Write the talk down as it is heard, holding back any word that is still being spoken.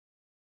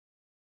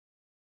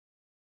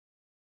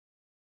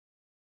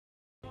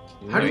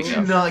How did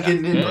you not get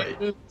an invite?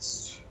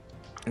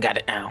 Got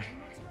it now.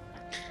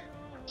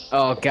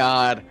 Oh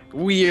god,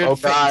 weird Oh,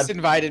 face God.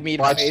 invited me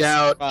to Watch play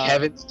out, Civ 5.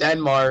 Kevin's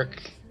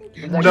Denmark.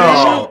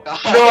 No!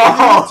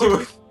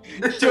 No!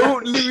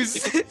 Don't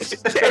lose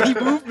any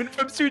movement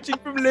from switching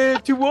from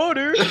land to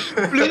water.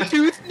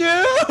 Bluetooth,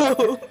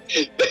 no!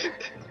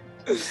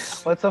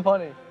 What's so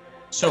funny?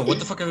 So, what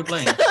the fuck are we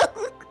playing?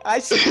 I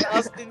see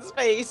Austin's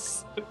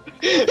face.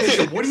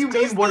 What do you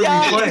mean, what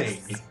are we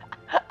playing?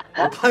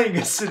 We're playing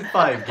a Civ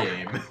 5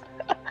 game.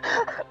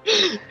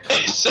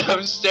 So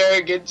I'm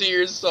staring into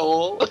your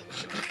soul.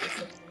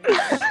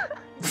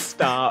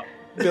 Stop.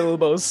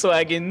 Bilbo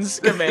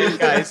Swaggins. Come in,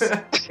 guys.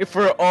 If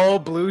we're all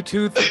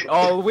Bluetooth, we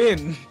all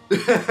win.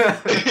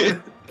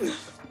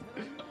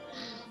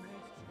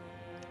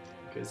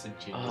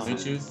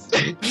 Bluetooth?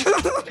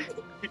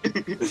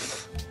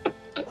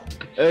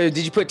 Did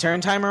you put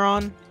turn timer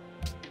on?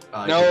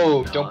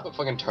 No, don't put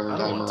fucking turn I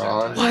don't want timer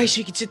on. Why, so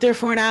you can sit there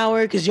for an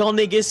hour? Because y'all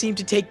niggas seem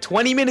to take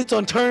 20 minutes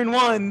on turn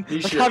 1. Like,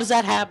 Misha, how does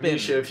that happen?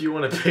 Misha, if you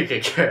want to pick a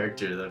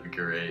character, that'd be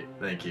great.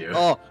 Thank you.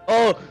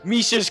 Oh,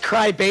 Misha's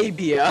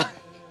Crybabia.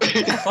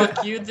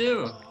 Fuck you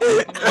do.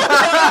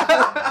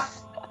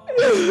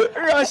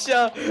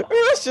 Russia,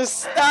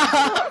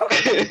 stop!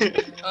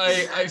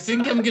 I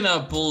think I'm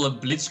gonna pull a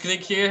blitzkrieg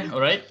here,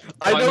 alright?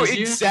 I know Promise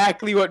you.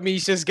 exactly what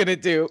Misha's gonna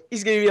do.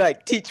 He's gonna be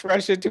like, teach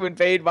Russia to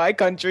invade my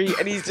country,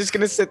 and he's just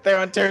gonna sit there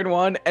on turn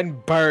 1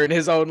 and burn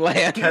his own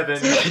land. Kevin,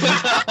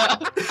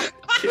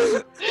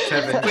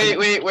 Kevin,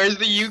 Wait, where's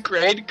the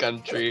Ukraine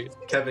country?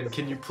 Kevin,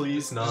 can you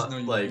please not,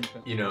 There's no like,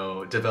 Ukraine. you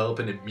know, develop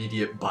an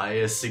immediate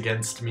bias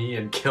against me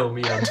and kill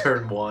me on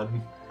turn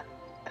 1?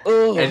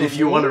 Ugh. And if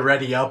you want to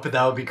ready up,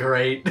 that would be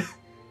great.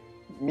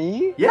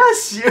 Me?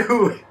 Yes,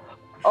 you!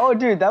 Oh,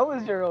 dude, that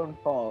was your own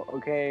fault,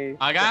 okay?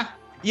 Aga?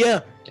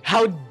 Yeah,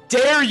 how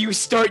dare you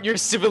start your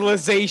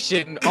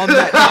civilization on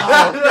that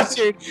tower,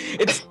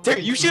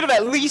 Richard? You should have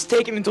at least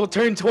taken until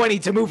turn 20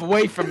 to move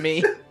away from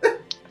me.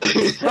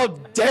 How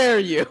dare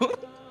you?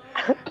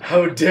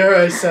 How dare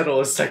I settle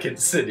a second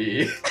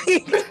city?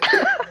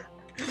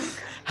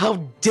 How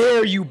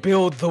dare you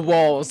build the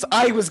walls?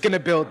 I was gonna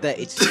build that.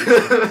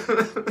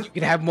 You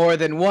can have more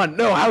than one.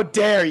 No, how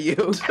dare you?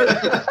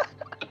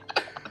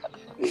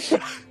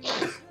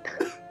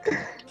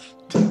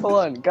 Hold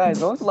on, guys,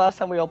 when was the last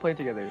time we all played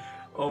together?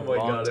 Oh my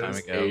Long god, it time was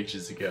ago.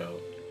 ages ago.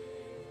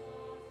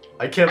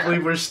 I can't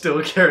believe we're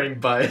still carrying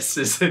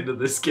biases into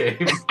this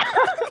game.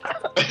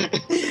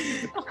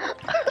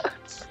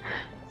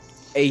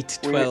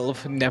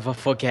 8-12, never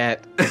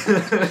forget.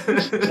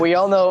 We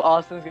all know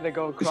Austin's gonna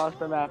go across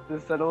the map to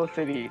settle a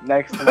city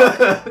next month.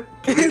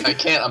 I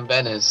can't, I'm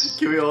Venice.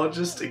 Can we all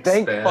just Thank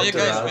expand Hey guys,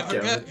 around, we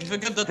Kevin?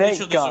 forgot that Thank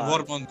Richard is a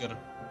God. warmonger.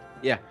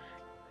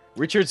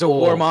 Richard's a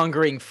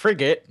warmongering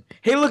frigate.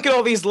 Hey, look at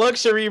all these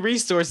luxury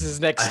resources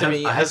next to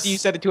me. I see you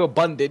set it to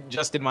abundant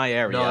just in my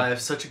area. No, I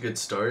have such a good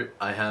start.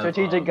 I have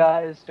Strategic,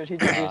 guys.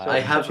 Strategic research. I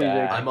have.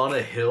 strategic. I'm on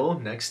a hill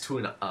next to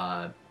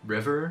an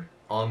river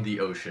on the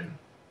ocean.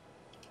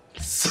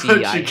 Such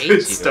I a hate good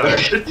you. start.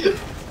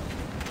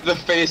 The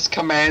face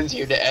commands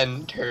you to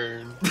end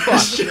turn.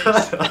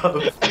 Shut up.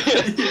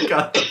 You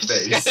got the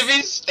It's face. gonna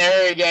be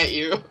staring at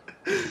you.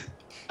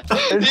 The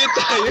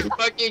entire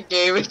fucking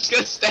game is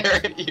gonna stare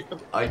at you.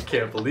 I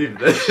can't believe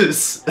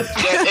this.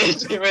 Get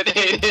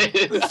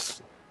intimidated.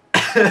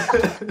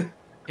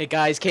 Hey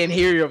guys, can't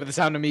hear you over the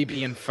sound of me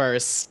being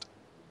first.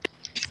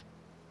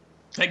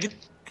 Take it.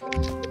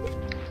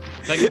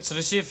 Take it,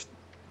 receive.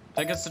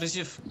 Take it,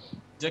 receive.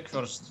 Jack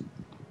first.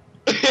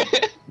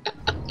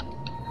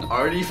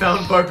 Already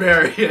found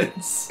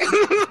barbarians.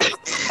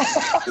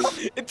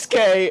 It's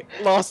K.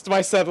 Lost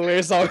my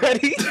settlers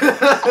already.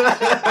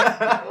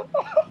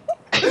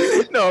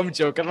 No, I'm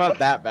joking. I'm not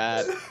that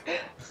bad.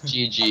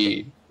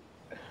 GG.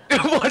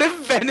 What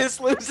if Venice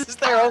loses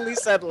their only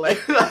settler?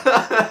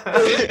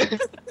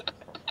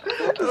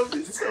 That would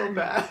be so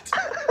bad.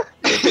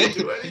 You can't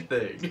do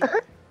anything.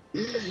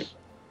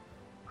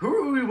 Who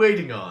are we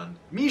waiting on?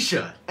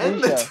 Misha,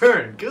 end the Misha.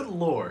 turn. Good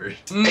lord.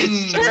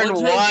 It's turn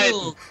what one.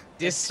 hell?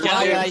 This is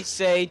why I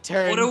say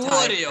turn What a timer.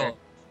 warrior!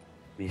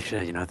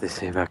 Misha, you know what they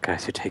say about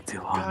guys who take too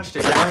long. Gosh,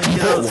 dang, Ryan,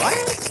 get out of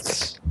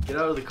the Get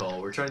out of the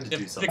call. We're trying to They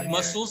do have something. big here.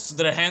 muscles,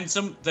 they're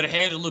handsome, their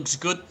hair looks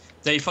good,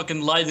 they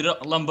fucking light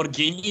up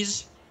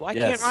Lamborghinis. Why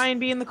Yes. can't Ryan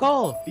be in the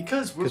call?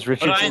 Because we're, Because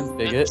Richard's Ryan, a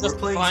bigot. that's we're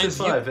playing fine,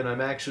 Civ 5 and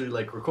I'm actually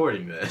like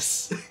recording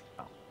this.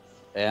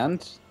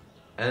 And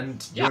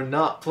And Yeah. you're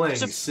not playing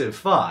Civ- Civ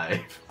 5.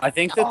 I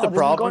think that Oh, the this is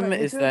going problem on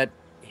is YouTube? that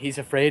he's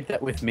afraid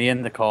that with me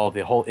in the call,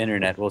 the whole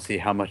internet will see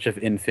how much of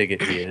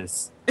infigate he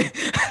is.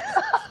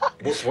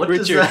 What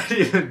does Richard. that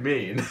even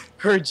mean?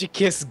 Heard you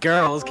kiss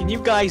girls. Can you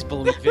guys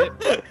believe it?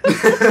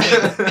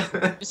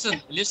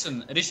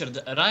 Listen, Richard,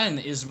 Ryan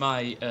is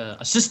my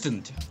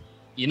assistant.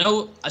 You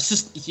know,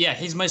 yeah,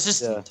 he's my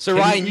assistant. So Can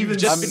you Ryan, even you've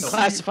just been see-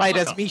 classified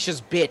as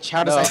Misha's bitch.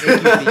 How does No.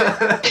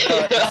 that make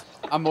you feel?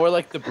 I'm more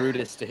like the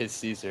Brutus to his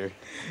Caesar.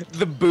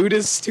 The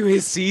Buddhist to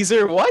his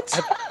Caesar? What?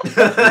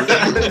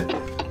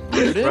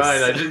 Brutus?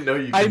 Ryan, I didn't know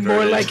you I'm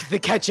more converted. like the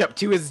ketchup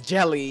to his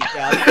jelly.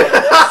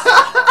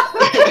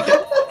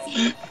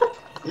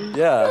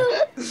 Yeah.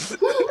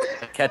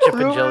 A ketchup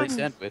and jelly Ruined.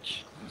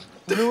 sandwich.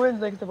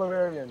 Ruins next to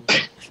barbarian.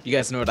 You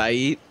guys know what I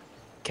eat?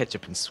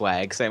 Ketchup and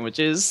swag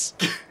sandwiches.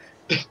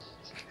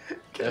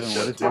 Evan,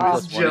 what is Ketchup 1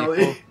 plus and 1 equal?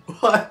 jelly.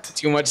 What?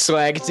 Too much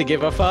swag to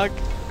give a fuck.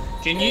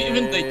 Can you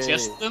even Hey.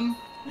 digest them?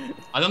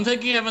 I don't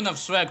think you have enough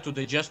swag to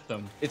digest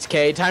them. It's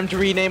K. Time to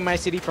rename my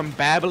city from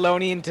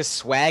Babylonian to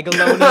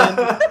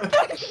Swagalonian.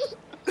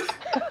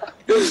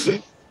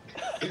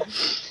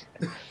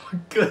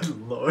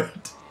 Good lord.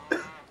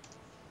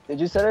 Did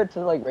you set it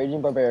to like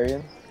raging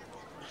barbarians?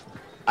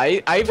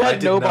 I've I had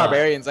did no not.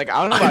 barbarians. Like,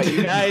 I don't know I about you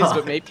did guys, not.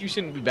 but maybe you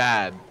shouldn't be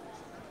bad.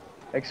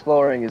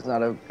 Exploring is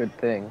not a good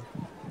thing.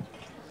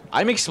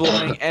 I'm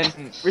exploring, and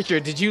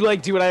Richard, did you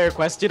like do what I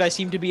requested? I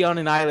seem to be on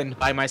an island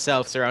by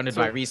myself, surrounded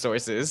by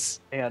resources.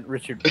 And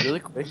Richard,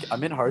 really quick,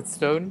 I'm in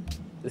Hearthstone.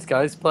 This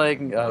guy's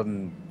playing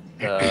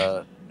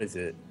what is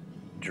it?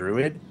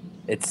 Druid?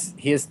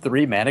 He has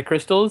 3 mana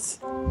crystals,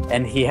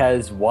 and he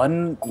has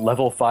 1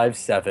 level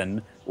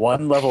 5/7,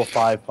 1 level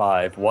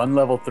 5/5, 1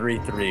 level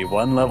 3/3,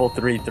 1 level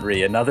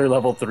 3/3, another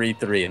level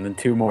 3/3, and then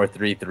 2 more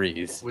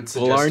 3/3s. Would Well,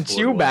 suggest aren't board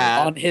you wipe.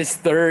 bad? On his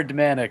 3rd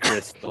mana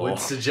crystal. Would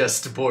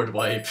suggest board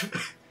wipe.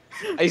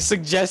 I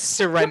suggest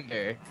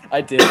surrender.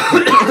 I did.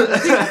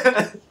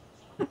 I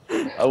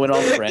went all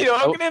France. You know,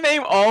 I'm gonna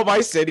name all my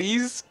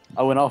cities.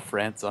 I went all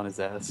France on his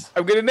ass.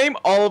 I'm gonna name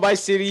all of my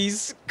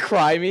cities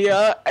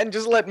Crimea and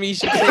just let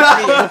Misha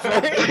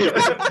take me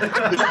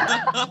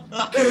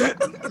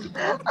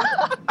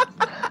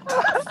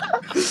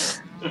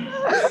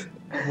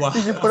Wow.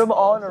 You should put them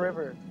all in a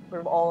river. Put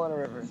them all in a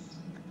river.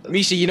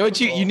 Misha, you know what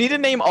you need to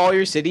name all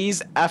your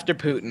cities after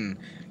Putin.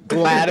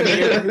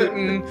 Vladimir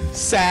Putin,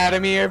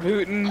 Sadimir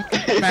Putin,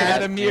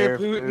 Vladimir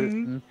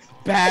Putin,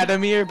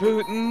 Badimir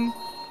Putin.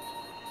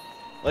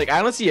 Like,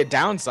 I don't see a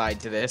downside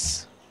to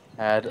this.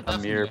 Had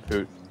Amir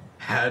Putin.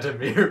 Had a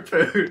mere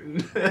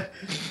Putin.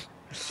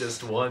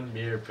 Just one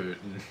mere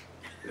Putin.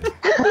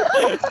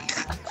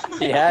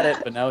 He had it,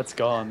 but now it's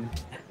gone.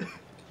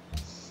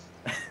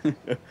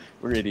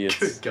 We're idiots.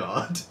 Good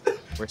God.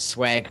 We're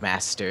swag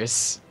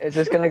masters. It's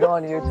just gonna go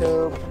on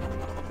YouTube.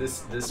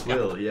 This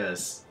will,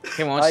 yes.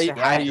 Kim wants to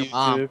Hi, have your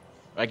mom. YouTube.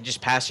 I can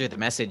just pass her the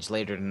message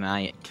later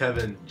tonight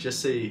Kevin, just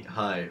say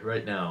hi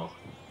right now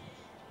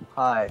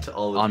Hi. to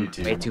all of on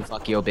YouTube. way to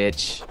fuck yo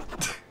bitch.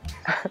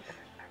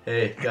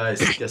 Hey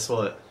guys, guess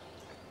what?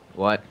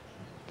 What?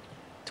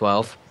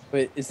 12?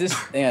 Wait, is this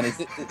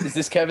is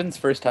this Kevin's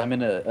first time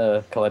in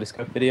a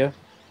Kaleidoscope video?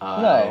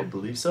 I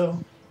believe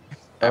so.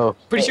 Oh,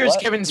 Pretty Wait, sure it's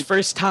what? Kevin's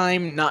first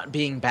time not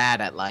being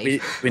bad at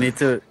life. we need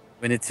to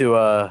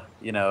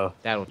you know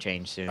That'll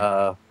change soon.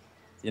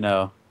 you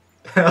know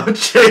I'll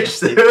change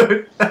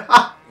soon.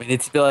 we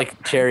need to be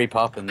like Cherry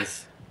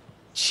Poppins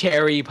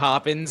Cherry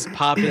Poppins,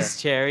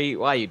 Poppins Cherry.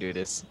 Why you do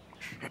this?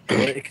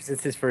 because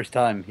it's his first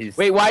time. He's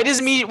Wait, why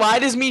does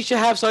Misha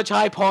have such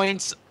high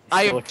points?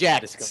 I still a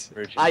object. Kaleidoscope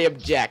virgin. I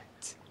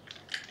object.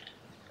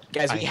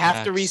 Guys, we I have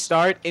to asked.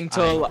 restart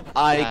until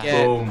I asked.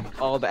 get Boom.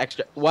 all the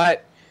extra.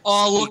 What?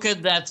 Oh, look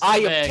at that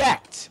I swag.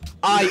 object.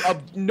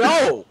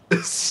 No!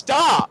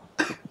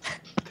 Stop!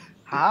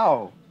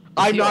 How?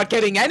 I'm not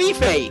getting any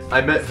faith.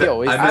 I met He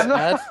always I is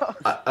met,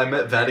 mad. I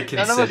met Vatican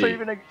None of us are City.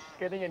 even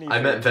getting any.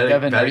 I met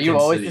Kevin, are Vatican you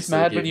always City, just so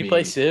mad give when you me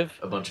play Civ?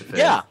 a bunch of faith.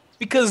 Yeah,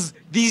 because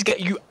these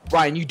guys,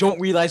 Ryan, you don't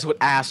realize what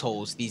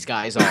assholes these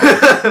guys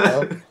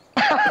are.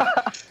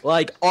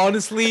 Like,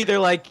 honestly, they're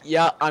like,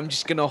 yeah, I'm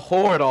just gonna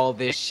hoard all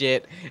this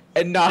shit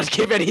and not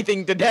give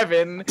anything to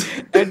Devin.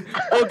 And,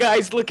 oh,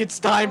 guys, look, it's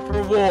time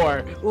for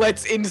war.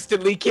 Let's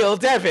instantly kill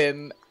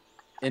Devin.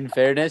 In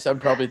fairness, I'm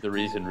probably the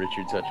reason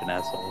Richard's such an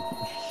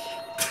asshole.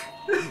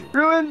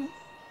 Ruin.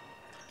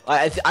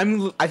 I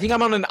think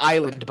I'm on an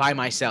island by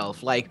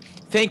myself. Like,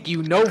 thank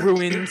you, no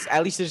ruins.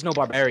 At least there's no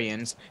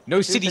barbarians.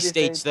 No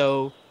city-states, city-states.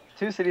 though.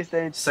 2 city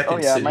states. Second Oh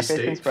yeah, city my face can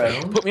state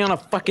spread. found. Put me on a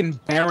fucking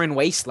barren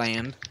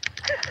wasteland.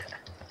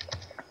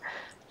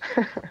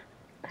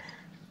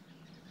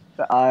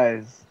 The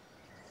eyes.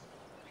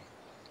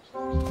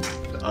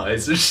 The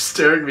eyes are just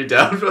staring me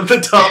down from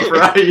the top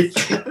right.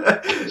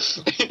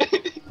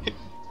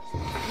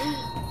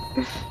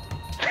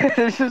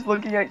 It's just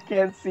looking at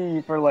can't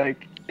see for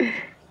like.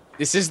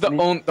 This is the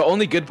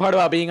only good part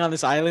about being on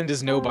this island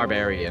is no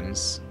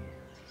barbarians.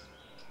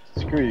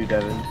 Screw you,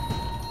 Devin.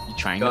 You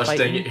trying Gosh to fight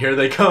dang me? it, here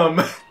they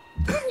come.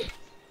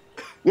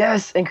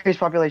 Yes, increased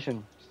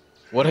population.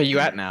 What are you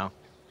at now?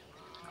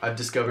 I've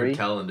discovered 3.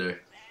 calendar.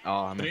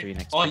 Oh, I'm at 3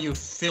 next. Oh, you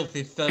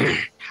filthy thug.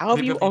 How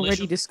have you already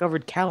Population.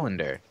 discovered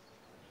calendar?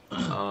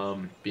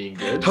 Being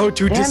good. How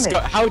to Damn it.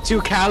 how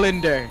to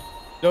calendar?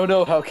 Don't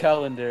know how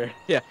calendar.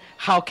 Yeah,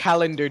 how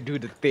calendar do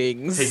the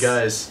things? Hey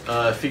guys,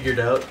 figured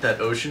out that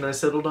ocean I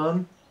settled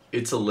on?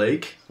 It's a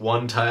lake,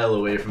 1 tile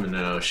away from an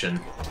ocean.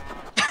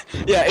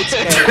 Yeah,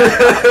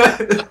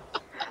 it's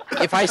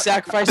if I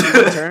sacrificed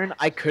a turn,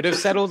 I could have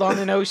settled on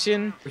an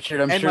ocean.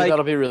 Richard, I'm And, sure like-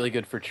 that'll be really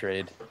good for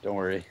trade. Don't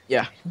worry.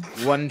 Yeah,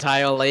 1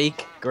 tile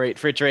lake, great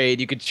for trade.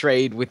 You could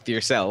trade with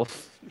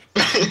yourself.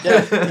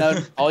 Yeah. Now,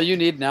 all you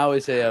need now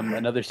is a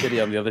another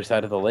city on the other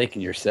side of the lake,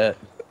 and you're set.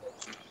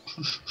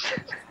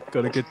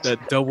 Gotta get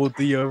that double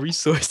the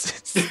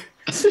resources.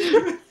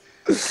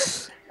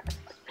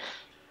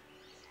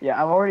 Yeah,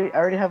 I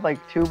already have like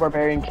 2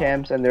 barbarian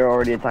camps, and they're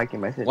already attacking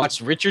my city. Watch,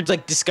 Richard's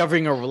like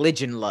discovering a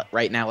religion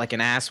right now, like an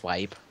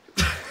asswipe.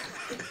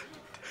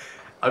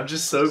 I'm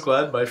just so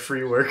glad my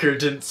free worker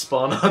didn't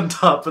spawn on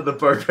top of the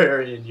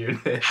barbarian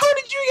unit. How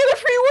did you get a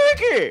free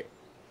worker?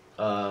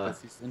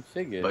 He's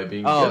infigured. By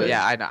being Oh good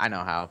yeah, at I know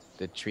how.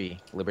 The tree,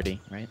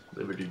 Liberty, right?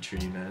 Liberty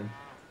Tree, man.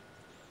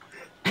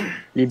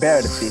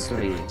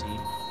 Liberty.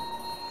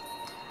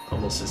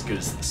 Almost as good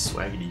as the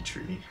Swaggity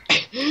Tree.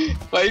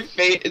 My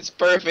fate is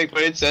perfect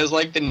when it says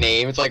like the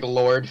name. It's like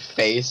Lord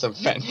Face of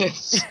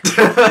Venice.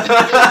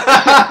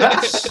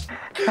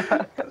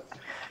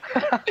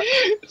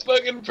 It's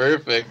fucking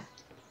perfect.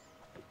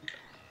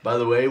 By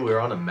the way, we're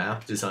on a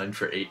map designed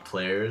for 8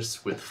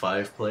 players with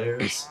 5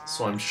 players,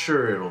 so I'm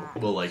sure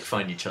we'll like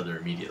find each other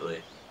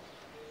immediately.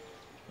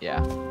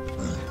 Yeah.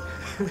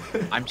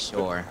 I'm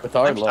sure. With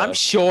our I'm luck.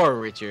 sure,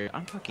 Richard.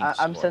 I'm fucking sure.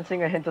 I'm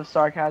sensing a hint of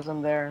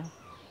sarcasm there.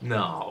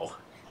 No.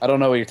 I don't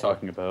know what you're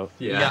talking about.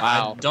 Yeah.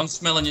 Wow. I don't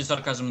smell any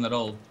sarcasm at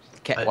all.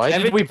 Why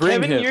did we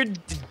bring Kevin, him? your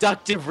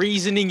deductive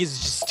reasoning is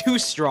just too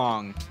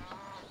strong.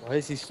 Why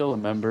is he still a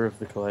member of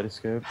the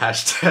Kaleidoscope?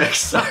 Hashtag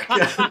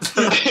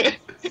sarcasm.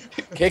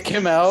 Kick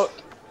him out.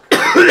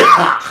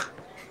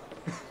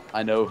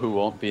 I know who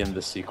won't be in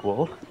the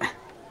sequel.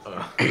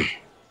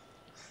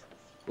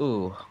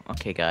 Ooh,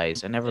 okay,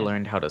 guys. I never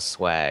learned how to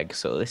swag,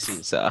 so this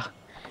is Don't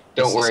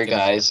This is worry, gonna be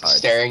guys. hard.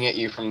 Staring at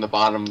you from the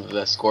bottom of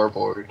the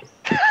scoreboard.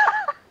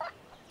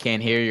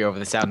 Can't hear you over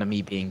the sound of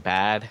me being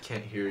bad.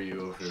 Can't hear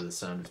you over the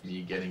sound of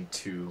me getting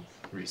 2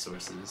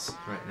 resources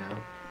right now.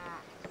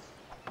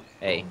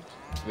 Hey,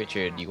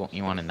 Richard, you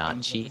want to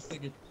not cheat?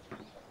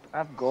 I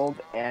have gold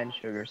and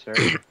sugar, sir.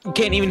 You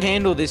can't even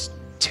handle this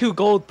 2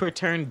 gold per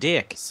turn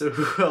dick. So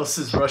who else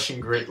is rushing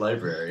Great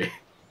Library?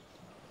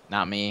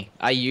 Not me.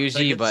 I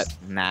usually, but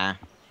nah.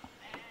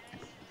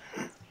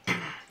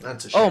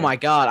 That's a shame. Oh my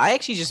god, I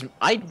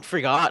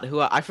forgot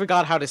I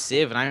forgot how to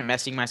civ, and I'm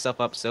messing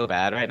myself up so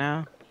bad right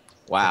now.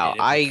 Wow,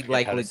 Okay,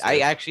 forget how to I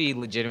civ. actually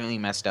legitimately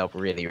messed up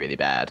really, really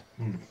bad.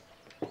 Hmm.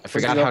 I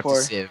forgot go how to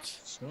for? civ.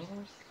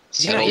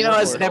 So you know,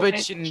 as little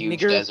Nebuchadnezzar-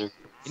 huge desert.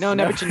 You know,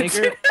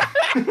 Nebuchadnezzar,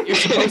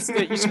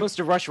 you're supposed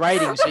to rush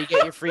writing so you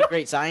get your free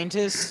great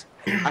scientist.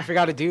 I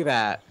forgot to do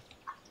that,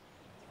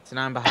 so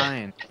now I'm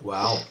behind.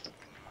 Wow.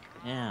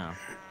 Yeah.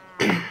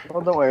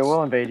 Well, don't worry,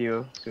 we'll invade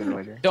you sooner or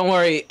later. Don't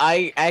worry,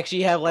 I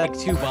actually have like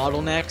 2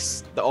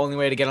 bottlenecks. The only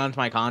way to get onto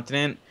my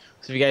continent.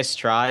 So if you guys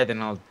try,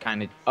 then I'll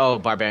kind of. Oh,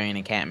 barbarian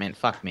encampment.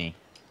 Fuck me.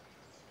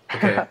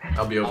 Okay,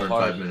 I'll be over in How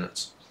far 5 are you?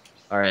 minutes.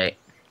 All right,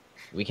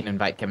 we can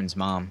invite Kevin's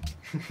mom.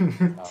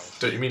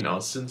 Don't you mean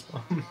Austin's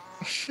mom?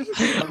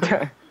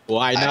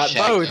 Why not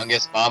Hashtag both?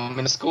 youngest mom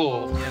in the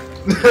school.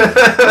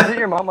 Isn't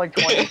your mom like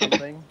 20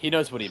 something? He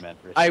knows what he meant,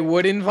 Rich. I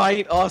would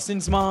invite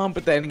Austin's mom,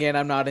 but then again,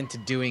 I'm not into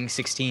doing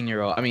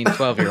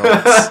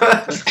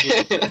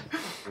 12-year-olds.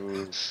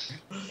 Ooh.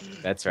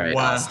 That's right.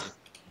 Wow. Austin.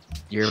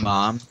 Your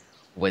mom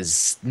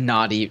was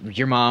naughty.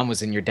 Your mom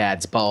was in your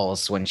dad's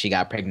balls when she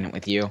got pregnant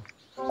with you.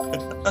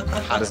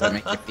 How does that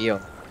make you feel?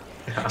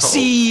 Ow.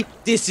 See,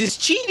 this is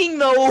cheating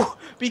though,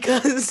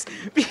 because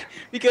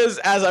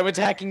as I'm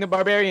attacking the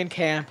barbarian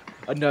camp,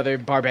 another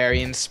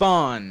barbarian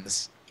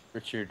spawns.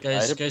 Richard,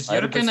 Guys, I had you're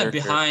a kind of berserker.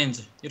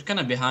 behind. You're kind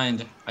of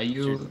behind. Are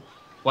you?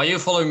 Why are you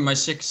following my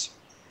 6?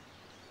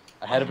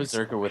 I had a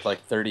berserker with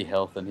like 30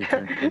 health, and he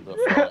turned into a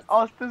frog.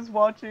 Austin's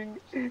watching.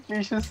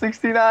 Misha's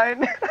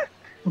 69.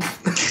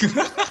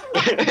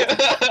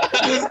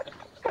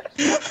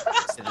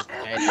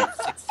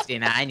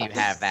 69 you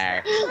have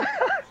there.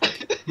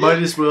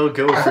 Might as well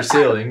go for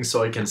sailing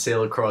so I can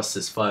sail across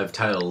this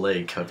 5-tile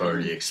lake I've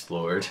already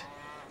explored.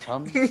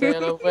 Come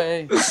sail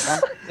away, come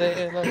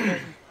sail away,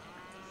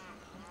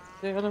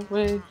 sail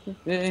away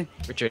with me.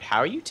 Richard, how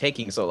are you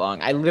taking so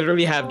long? I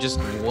literally have just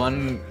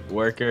 1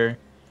 worker.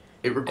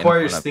 It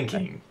requires one of-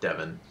 thinking,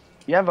 Devin.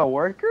 You have a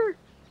worker?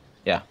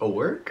 A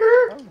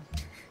worker?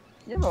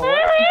 You have a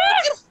worker?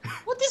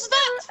 What is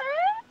that?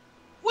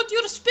 What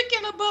you're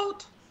speaking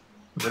about?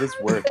 What is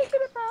work?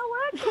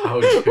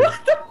 How do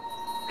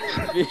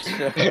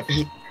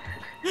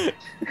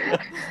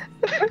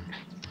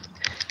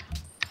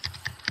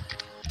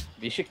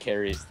Misha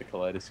carries the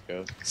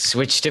kaleidoscope.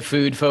 Switch to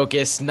food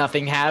focus,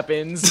 nothing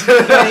happens.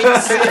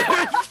 Thanks.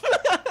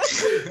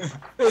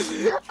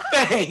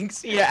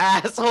 Thanks, you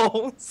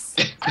assholes.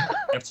 You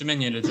have to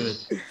manually do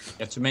it. You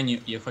have to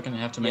You fucking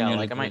have to Yeah, manually.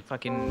 like I do might it.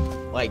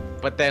 fucking like,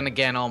 but then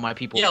again, all my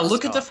people. Yeah, will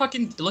look at the stop.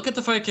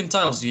 fucking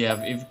tiles you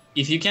have.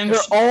 If you can. They're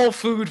all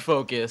food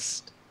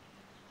focused.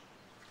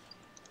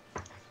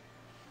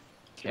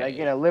 Should I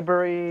get a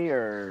Liberty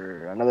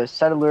or another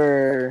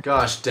settler?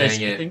 Gosh Guys,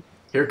 dang you it. think-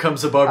 Here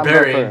comes a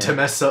barbarian looking. to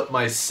mess up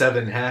my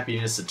 7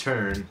 happiness a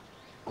turn.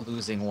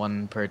 Losing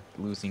one per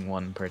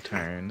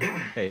turn.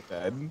 Hey,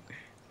 Dad.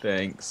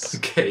 Thanks.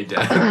 Okay,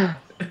 Dad.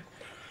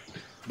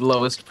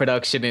 Lowest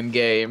production in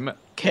game.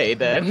 Okay,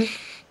 then.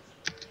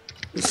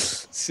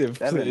 Civ,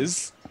 Devin.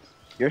 please.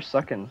 You're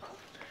sucking.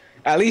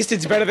 At least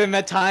it's better than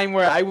that time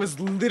where I was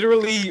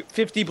literally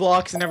 50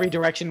 blocks in every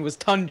direction was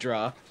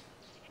tundra.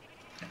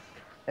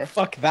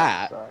 Fuck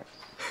that.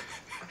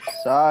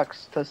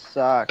 Sucks to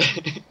suck.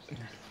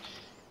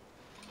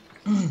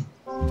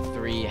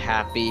 3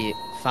 happy,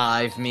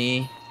 5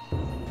 me.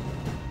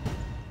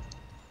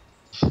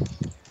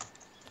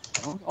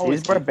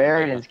 These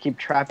barbarians keep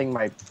trapping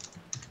my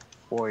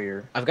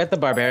warrior. I've got the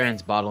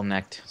barbarians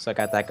bottlenecked, so I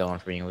got that going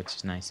for you, which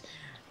is nice.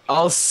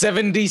 All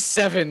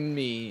 77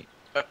 me.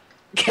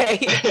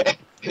 Okay.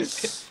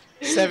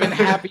 7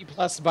 happy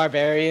plus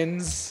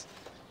barbarians.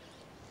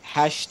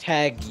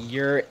 Hashtag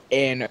you're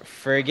in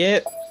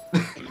frigate.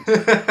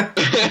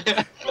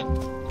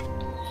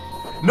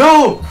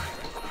 No!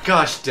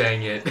 Gosh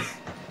dang it.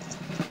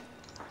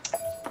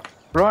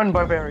 Run,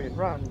 barbarian,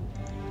 run.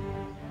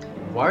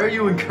 Why are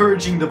you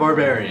encouraging the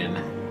barbarian?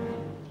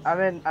 I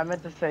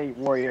meant to say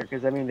warrior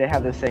because I mean they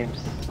have the same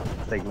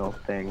signal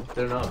thing.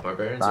 They're not.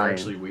 Barbarians are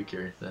actually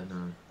weaker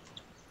than.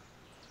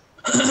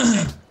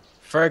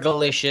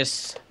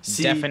 Fergalicious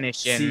See,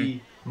 definition.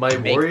 See, my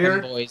Make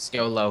warrior. them boys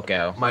go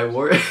loco. My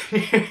warrior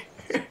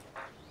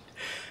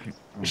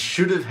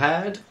should have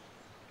had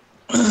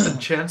a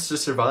chance to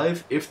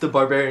survive if the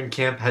barbarian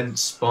camp hadn't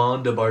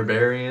spawned a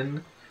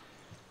barbarian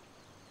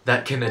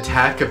that can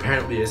attack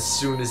apparently as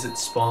soon as it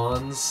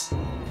spawns.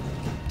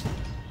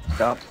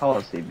 Stop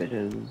policy,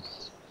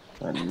 bitches.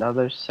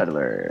 Another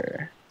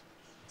settler.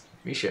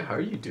 Misha, how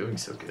are you doing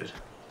so good?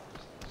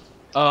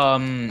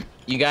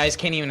 You guys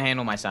can't even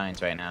handle my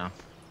science right now.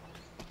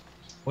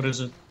 What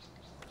is it?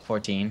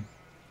 14.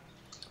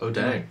 Oh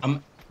dang.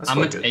 I'm That's I'm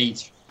quite at good.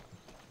 8.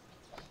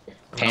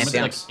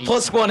 Pantheon. like 8.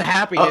 Plus 1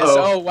 happiness.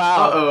 Uh-oh. Oh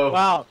wow. Uh-oh.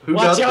 Wow. Who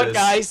Watch got out, this?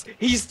 guys.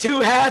 He's too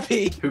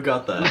happy. Who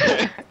got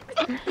that?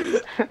 I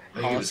think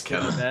it was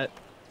Kevin. That.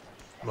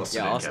 Must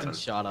Yeah, have been Austin, Kevin.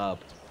 shut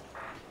up.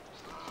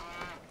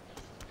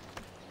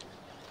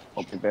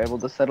 Hope you'll be able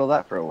to settle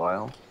that for a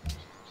while.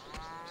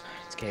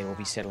 It's okay. We'll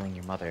be settling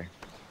your mother.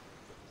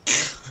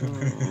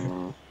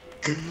 Hmm.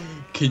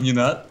 Can you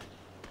not?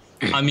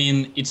 I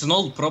mean, it's an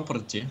old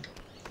property.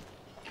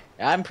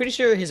 I'm pretty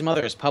sure his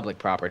mother is public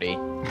property.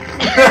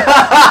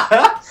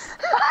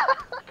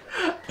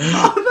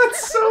 Oh,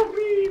 that's so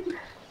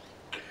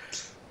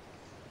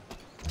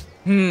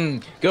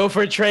mean. Go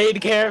for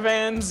trade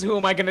caravans? Who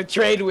am I gonna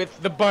trade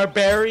with? The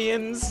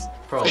barbarians?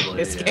 Probably.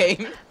 This yeah.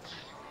 game?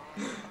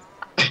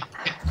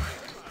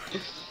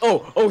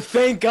 Oh,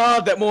 thank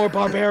God that more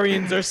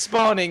barbarians are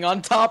spawning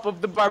on top of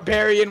the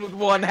barbarian with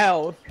 1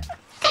 health.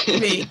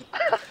 Me.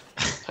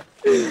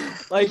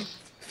 Like,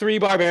 3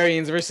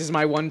 barbarians versus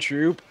my 1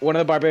 troop. One of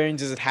the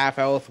barbarians is at half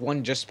health,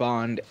 1 just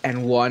spawned,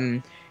 and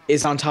 1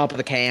 is on top of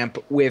the camp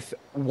with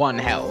 1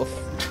 health.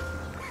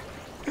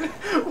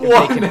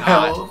 One cannot-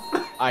 health.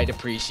 I'd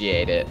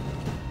appreciate it.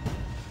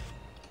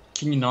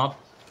 Can you not?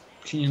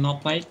 Can you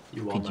not, mate?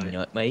 You Could want you my...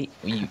 not, mate?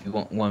 You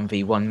want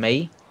 1v1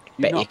 me?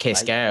 You Bet you not,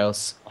 kiss mate.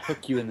 girls. I'll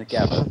hook you in the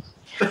gabba.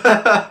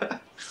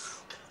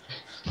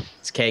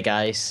 It's okay,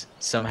 guys.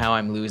 Somehow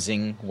I'm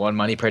losing 1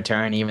 money per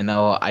turn, even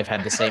though I've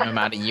had the same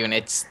amount of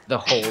units the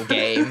whole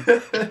game.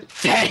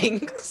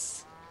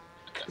 Thanks.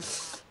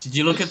 Did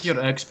you look at your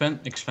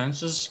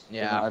expenses?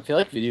 Yeah, I feel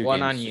like video 1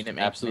 games on unit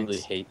absolutely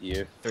maintenance. hate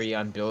you. 3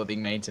 on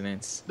building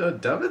maintenance. No,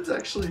 David's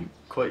actually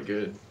quite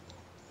good.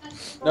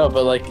 No,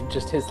 but like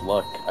just his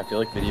luck. I feel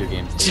like video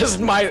games. hate Just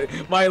you.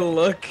 my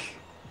look.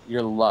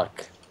 Your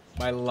luck.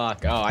 My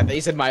luck. Oh, I thought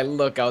you said my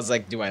look. I was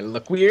like, do I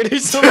look weird or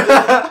something?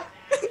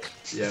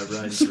 Yeah,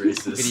 Ryan's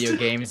racist. Video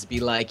games be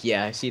like,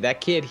 yeah, see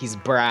that kid? He's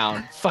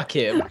brown. Fuck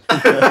him.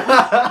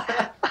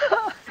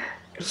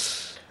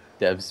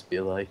 Devs be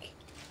like,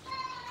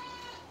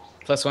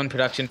 +1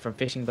 production from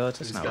fishing boats.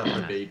 That's He's not got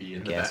bad. the baby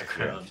in the Guess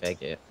background.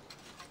 fake it.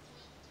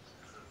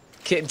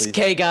 Kids, Please.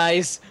 okay,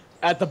 guys,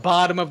 at the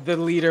bottom of the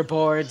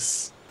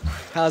leaderboards.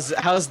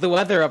 How's the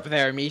weather up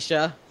there,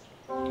 Misha?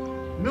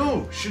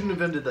 No, shouldn't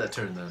have ended that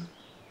turn then.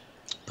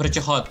 Pretty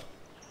hot.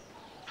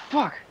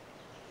 Fuck.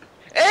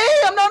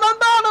 Hey, I'm not on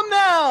bottom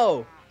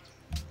now.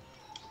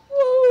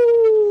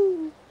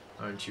 Woo!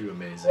 Aren't you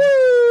amazing?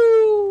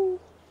 Woo!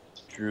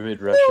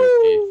 Druid Retro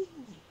P.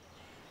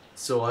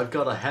 So I've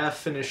got a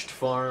half-finished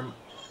farm,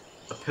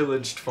 a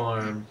pillaged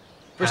farm.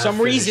 For some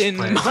half-finished reason,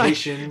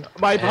 plantation,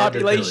 My and a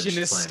population pillaged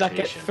is stuck at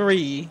plantation.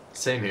 3.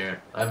 Same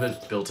here. I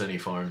haven't built any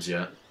farms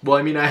yet. Well,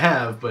 I mean, I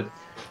have, but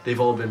they've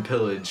all been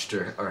pillaged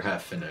or are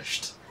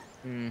half-finished.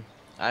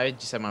 I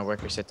just have my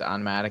workers set to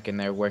automatic, and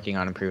they're working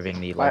on improving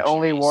the. My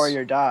only luxuries.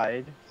 warrior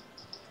died.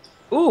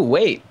 Ooh,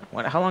 wait.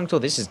 How long till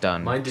this is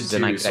done? Mine did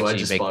Then too, could so I actually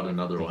just make- bought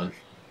another one.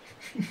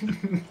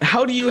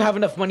 How do you have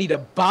enough money to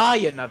buy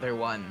another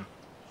one?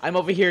 I'm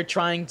over here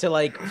trying to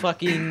like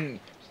fucking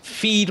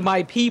feed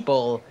my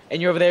people, and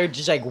you're over there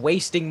just like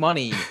wasting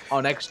money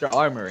on extra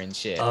armor and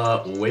shit.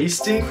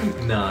 Wasting?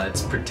 Nah,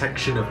 it's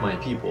protection of my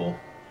people.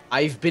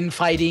 I've been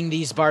fighting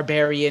these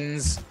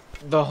barbarians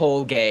the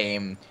whole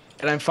game,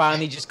 and I'm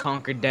finally just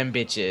conquered them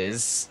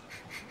bitches.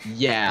 I'm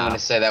Yeah. gonna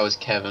say that was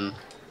Kevin.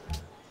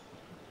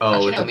 Oh,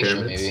 Actually, with the Misha,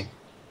 pyramids? maybe.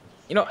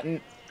 You know, Who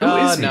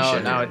is no,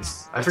 Misha? no, anyway?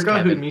 it's I forgot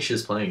who Kevin.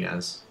 Misha's playing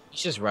as.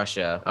 It's just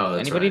Russia. Oh,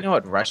 that's Anybody right. know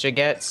what Russia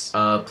gets?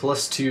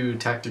 +2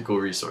 tactical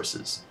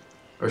resources.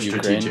 Or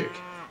Ukraine? strategic.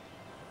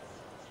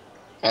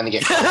 And they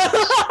get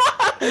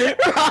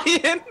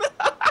Ryan!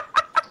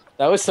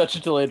 That was such a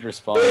delayed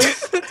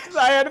response.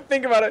 I had to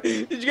think about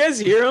it. Did you guys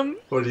hear him?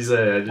 What did he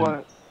say? I didn't...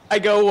 What? I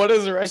go, what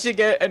does Russia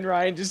get? And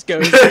Ryan just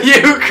goes,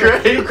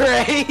 Ukraine!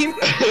 Ukraine!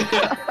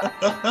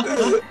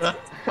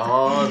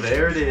 Oh,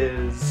 there it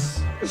is.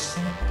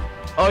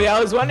 Oh yeah, I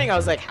was wondering, I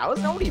was like, how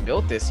has nobody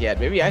built this yet?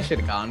 Maybe I should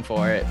have gone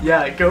for it.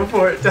 Yeah, go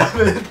for it,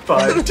 Devin.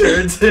 5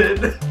 turns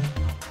in.